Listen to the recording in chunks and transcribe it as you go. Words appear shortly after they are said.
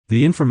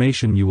The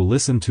information you will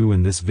listen to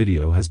in this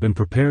video has been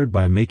prepared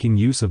by making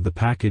use of the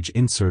package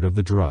insert of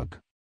the drug.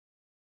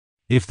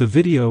 If the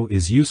video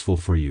is useful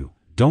for you,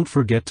 don't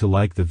forget to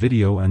like the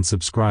video and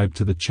subscribe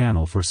to the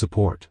channel for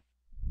support.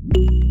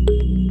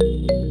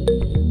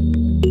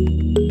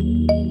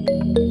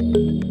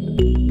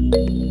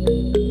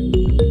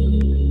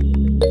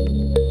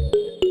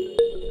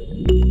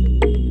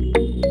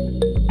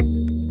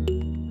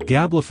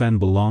 Gablofen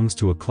belongs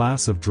to a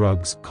class of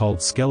drugs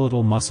called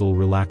skeletal muscle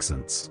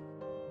relaxants.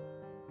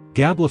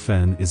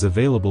 Gablofen is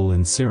available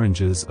in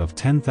syringes of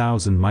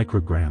 10,000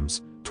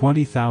 micrograms,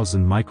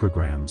 20,000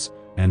 micrograms,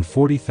 and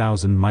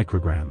 40,000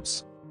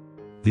 micrograms.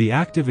 The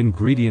active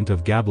ingredient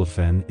of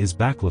Gablofen is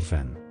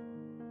Baclofen.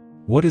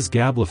 What is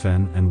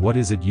Gablofen and what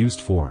is it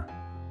used for?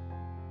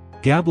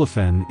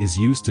 Gablofen is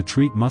used to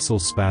treat muscle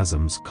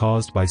spasms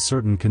caused by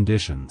certain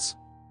conditions.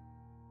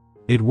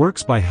 It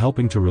works by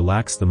helping to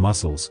relax the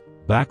muscles.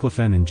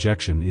 Baclofen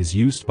injection is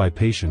used by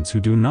patients who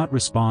do not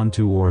respond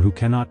to or who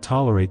cannot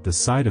tolerate the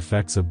side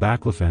effects of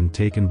Baclofen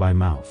taken by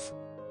mouth.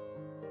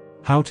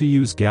 How to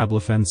use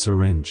Gablofen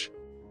syringe?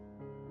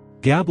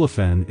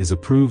 Gablofen is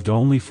approved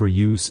only for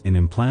use in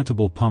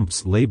implantable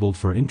pumps labeled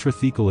for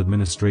intrathecal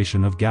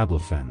administration of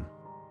Gablofen.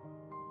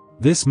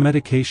 This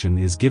medication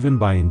is given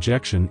by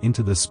injection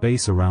into the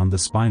space around the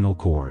spinal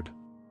cord.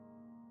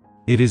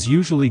 It is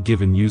usually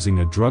given using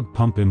a drug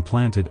pump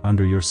implanted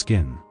under your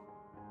skin.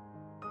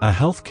 A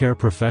healthcare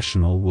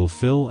professional will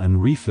fill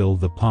and refill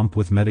the pump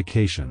with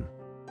medication.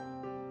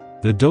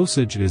 The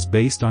dosage is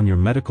based on your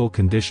medical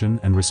condition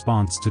and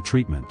response to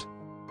treatment.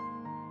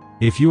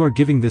 If you are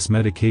giving this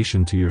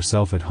medication to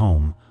yourself at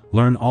home,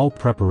 learn all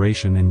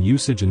preparation and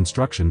usage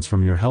instructions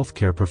from your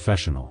healthcare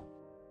professional.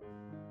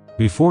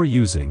 Before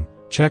using,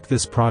 check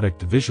this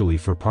product visually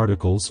for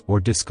particles or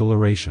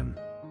discoloration.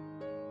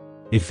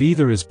 If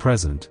either is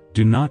present,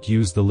 do not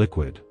use the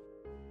liquid.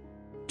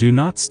 Do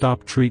not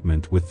stop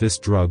treatment with this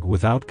drug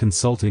without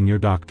consulting your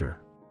doctor.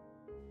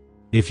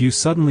 If you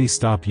suddenly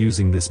stop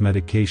using this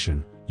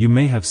medication, you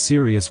may have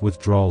serious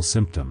withdrawal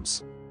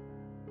symptoms.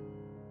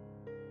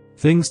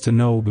 Things to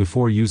know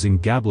before using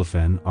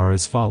Gablofen are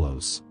as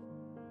follows.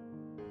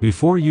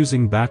 Before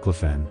using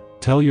Baclofen,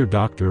 tell your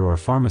doctor or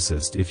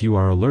pharmacist if you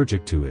are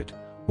allergic to it,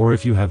 or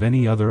if you have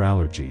any other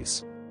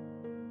allergies.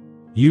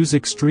 Use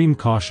extreme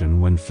caution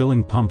when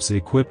filling pumps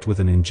equipped with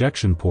an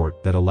injection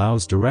port that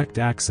allows direct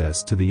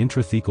access to the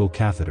intrathecal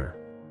catheter.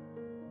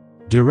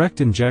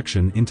 Direct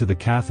injection into the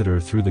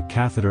catheter through the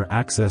catheter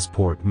access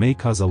port may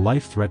cause a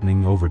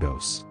life-threatening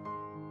overdose.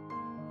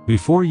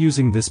 Before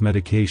using this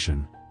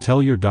medication,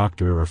 tell your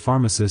doctor or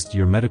pharmacist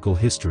your medical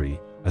history,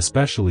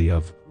 especially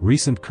of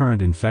recent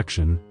current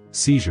infection,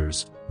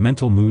 seizures,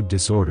 mental mood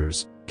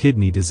disorders,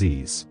 kidney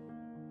disease.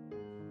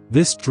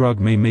 This drug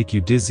may make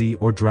you dizzy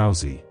or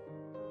drowsy.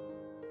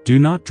 Do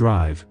not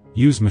drive,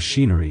 use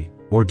machinery,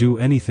 or do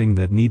anything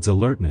that needs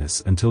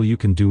alertness until you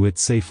can do it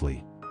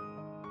safely.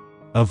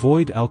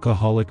 Avoid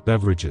alcoholic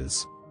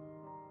beverages.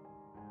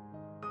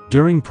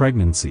 During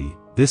pregnancy,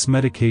 this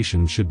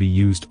medication should be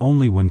used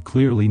only when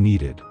clearly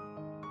needed.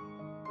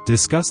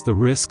 Discuss the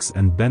risks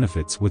and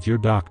benefits with your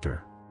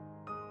doctor.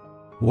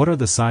 What are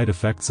the side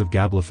effects of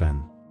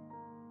Gablofen?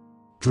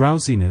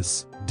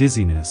 Drowsiness,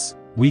 dizziness,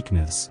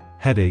 weakness,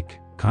 headache,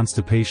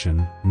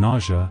 constipation,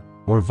 nausea,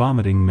 or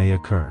vomiting may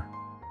occur.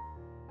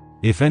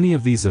 If any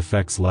of these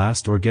effects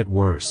last or get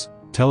worse,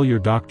 tell your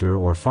doctor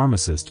or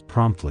pharmacist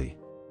promptly.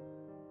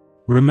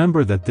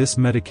 Remember that this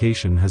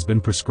medication has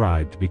been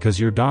prescribed because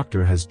your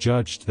doctor has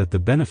judged that the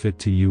benefit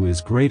to you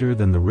is greater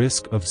than the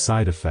risk of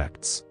side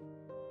effects.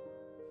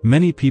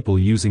 Many people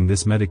using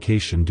this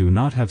medication do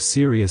not have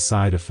serious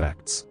side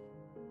effects.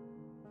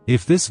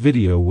 If this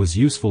video was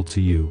useful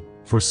to you,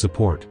 for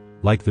support,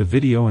 like the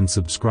video and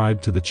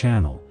subscribe to the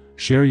channel,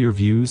 share your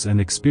views and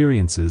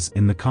experiences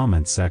in the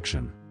comments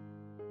section.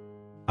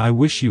 I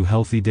wish you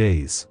healthy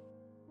days.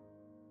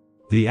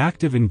 The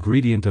active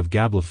ingredient of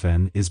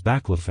Gablofen is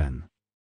Baclofen.